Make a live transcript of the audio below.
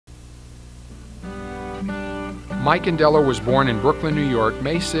Mike Condello was born in Brooklyn, New York,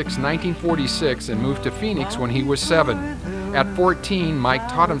 May 6, 1946, and moved to Phoenix when he was 7. At 14, Mike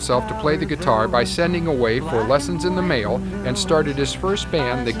taught himself to play the guitar by sending away for lessons in the mail and started his first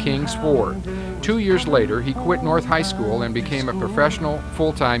band, the Kings 4. 2 years later, he quit North High School and became a professional,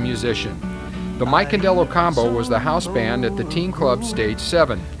 full-time musician. The Mike Condello Combo was the house band at the Teen Club Stage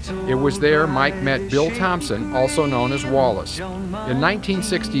 7. It was there Mike met Bill Thompson, also known as Wallace. In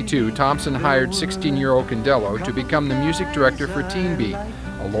 1962, Thompson hired 16-year-old Condello to become the music director for Teen Beat,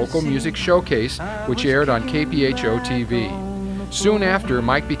 a local music showcase which aired on KPHO TV. Soon after,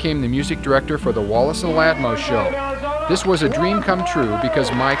 Mike became the music director for the Wallace and Ladmo show. This was a dream come true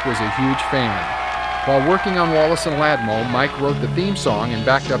because Mike was a huge fan. While working on Wallace and Ladmo, Mike wrote the theme song and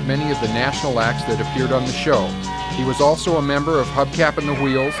backed up many of the national acts that appeared on the show. He was also a member of Hubcap and the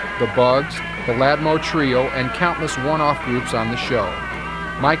Wheels, the Bugs, the Ladmo Trio, and countless one-off groups on the show.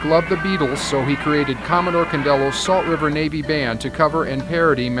 Mike loved the Beatles, so he created Commodore Condello's Salt River Navy Band to cover and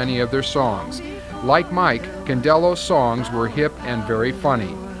parody many of their songs. Like Mike, Condello's songs were hip and very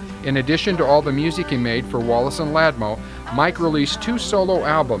funny. In addition to all the music he made for Wallace and Ladmo, Mike released 2 solo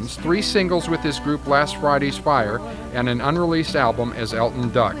albums, 3 singles with his group Last Friday's Fire, and an unreleased album as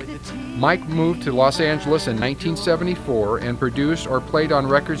Elton Duck. Mike moved to Los Angeles in 1974 and produced or played on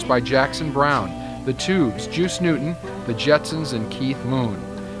records by Jackson Browne, The Tubes, Juice Newton, The Jetsons, and Keith Moon.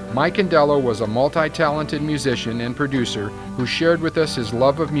 Mike Condello was a multi-talented musician and producer who shared with us his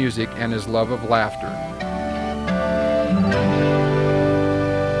love of music and his love of laughter.